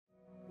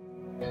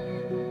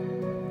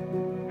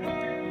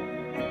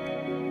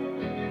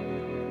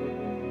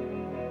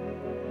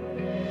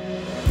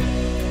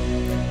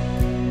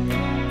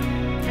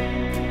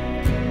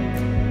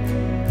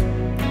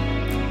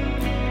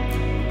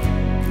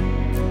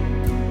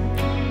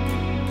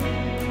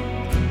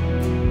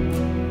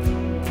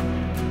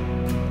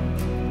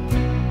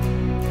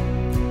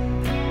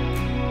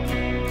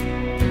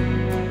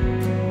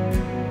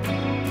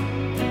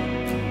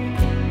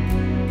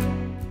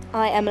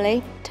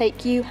Emily,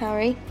 take you,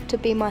 Harry, to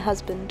be my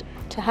husband,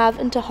 to have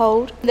and to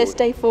hold this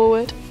day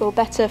forward, for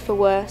better, for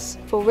worse,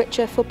 for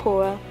richer, for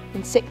poorer,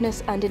 in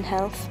sickness and in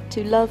health,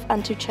 to love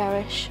and to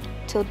cherish,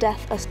 till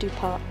death us do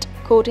part.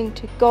 According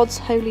to God's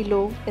holy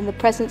law, in the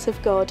presence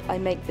of God I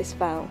make this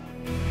vow.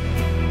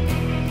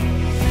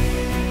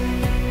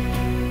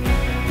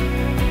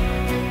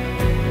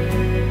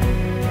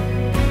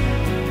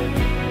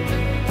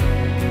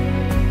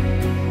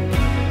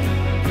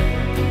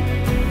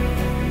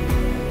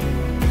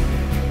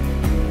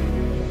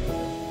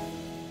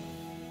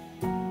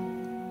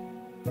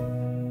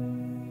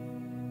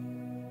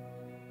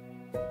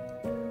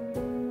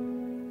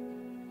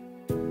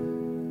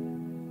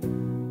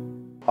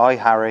 I,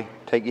 Harry,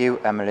 take you,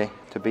 Emily,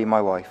 to be my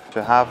wife,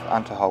 to have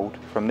and to hold,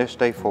 from this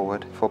day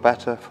forward, for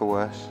better, for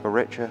worse, for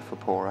richer, for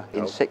poorer,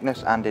 in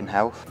sickness and in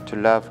health, to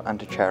love and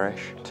to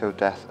cherish, till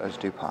death us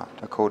do part,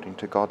 according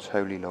to God's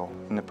holy law.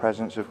 In the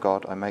presence of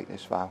God I make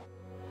this vow.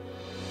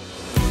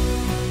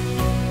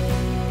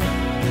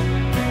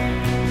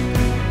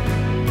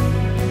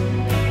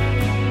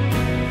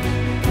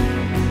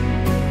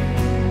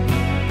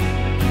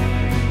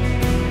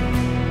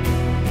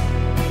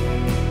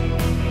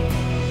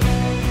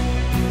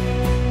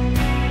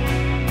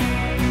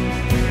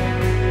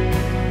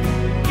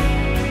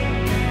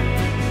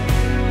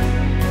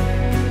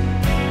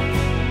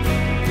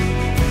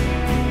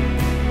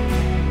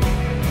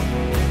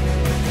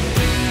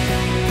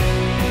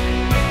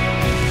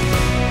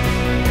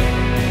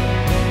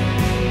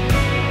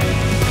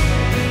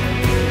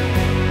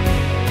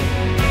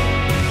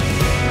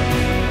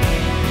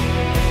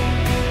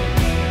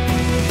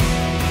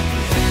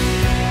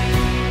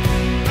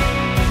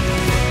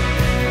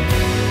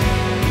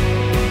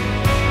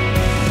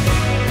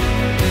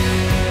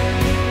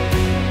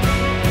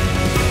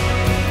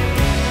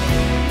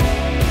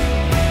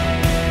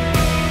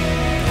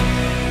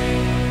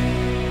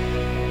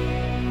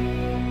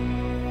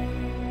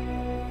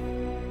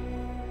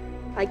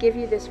 I give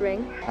you this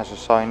ring, as a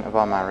sign of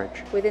our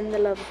marriage, within the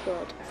love of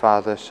God,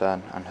 Father,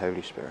 Son and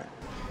Holy Spirit.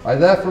 I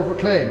therefore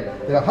proclaim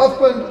their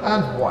husband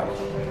and wife.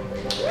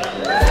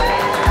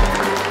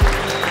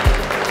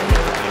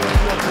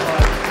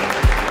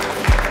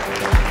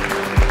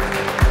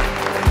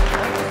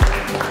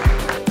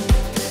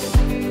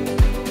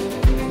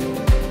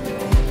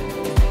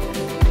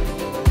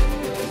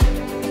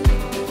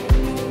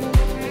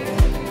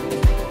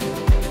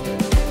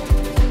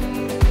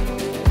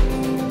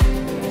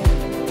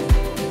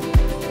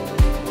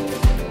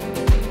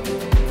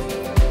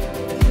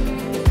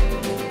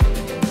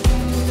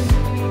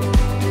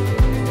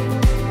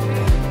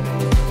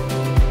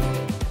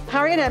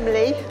 Harry and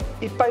Emily,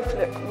 you both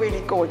look really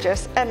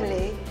gorgeous.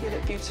 Emily, you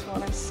look beautiful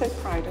and I'm so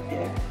proud of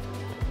you,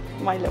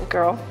 my little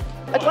girl.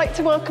 I'd like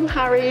to welcome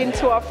Harry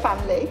into our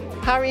family.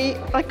 Harry,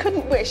 I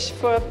couldn't wish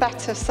for a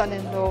better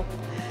son-in-law.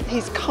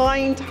 He's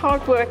kind,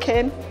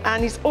 hard-working,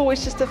 and he's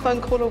always just a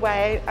phone call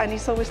away, and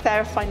he's always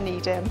there if I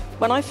need him.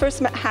 When I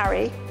first met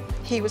Harry,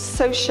 he was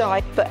so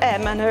shy, but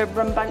Em and her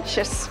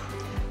rambunctious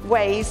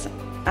ways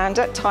and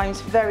at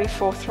times very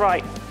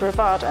forthright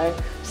bravado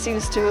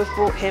seems to have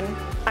brought him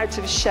out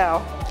of his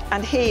shell,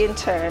 and he in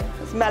turn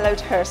has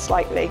mellowed her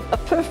slightly. A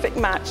perfect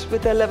match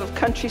with their love of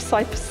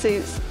countryside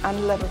pursuits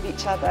and love of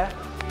each other.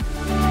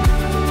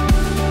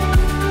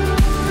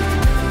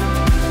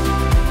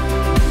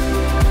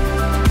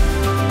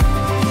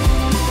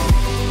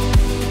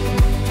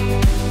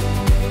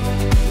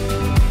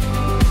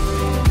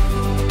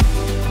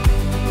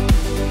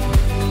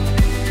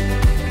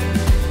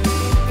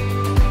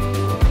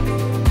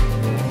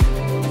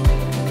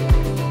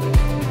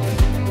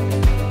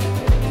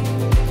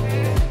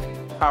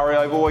 Harry,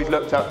 I've always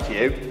looked up to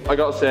you. I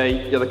gotta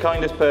say, you're the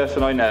kindest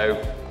person I know.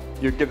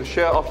 You'd give the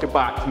shirt off your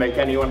back to make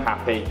anyone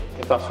happy,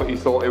 if that's what you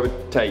thought it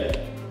would take.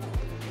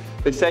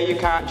 They say you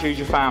can't choose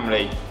your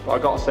family, but I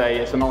gotta say,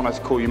 it's an honour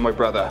to call you my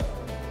brother.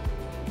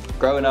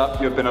 Growing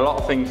up, you've been a lot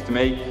of things to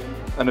me.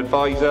 An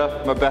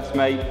advisor, my best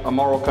mate, a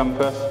moral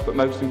compass, but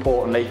most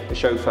importantly, a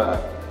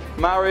chauffeur.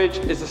 Marriage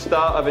is the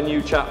start of a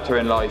new chapter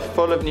in life,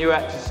 full of new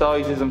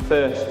exercises and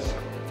firsts.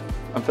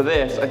 And for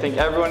this, I think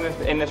everyone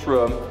in this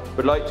room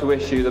would like to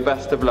wish you the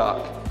best of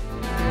luck.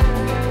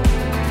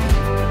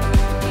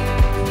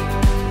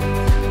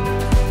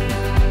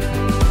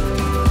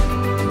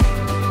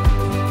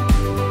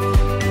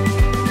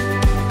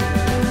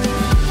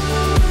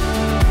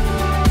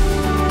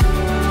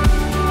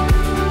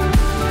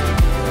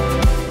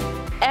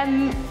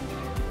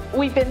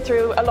 We've been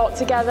through a lot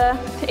together,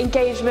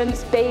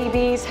 engagements,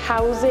 babies,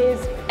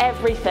 houses,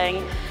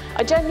 everything.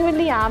 I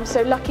genuinely am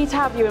so lucky to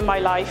have you in my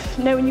life,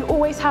 knowing you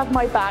always have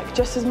my back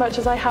just as much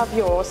as I have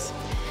yours.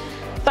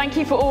 Thank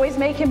you for always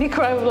making me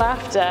cry with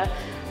laughter,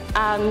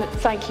 and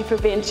thank you for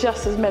being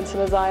just as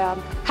mental as I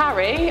am.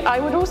 Harry, I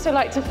would also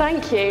like to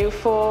thank you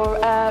for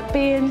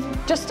being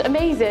just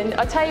amazing.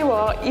 I tell you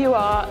what, you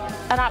are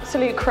an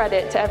absolute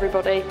credit to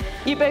everybody.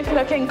 You both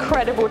look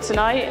incredible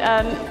tonight,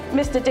 and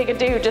Mr.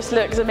 Diggadoo just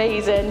looks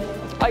amazing.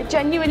 I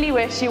genuinely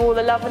wish you all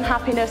the love and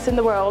happiness in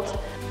the world.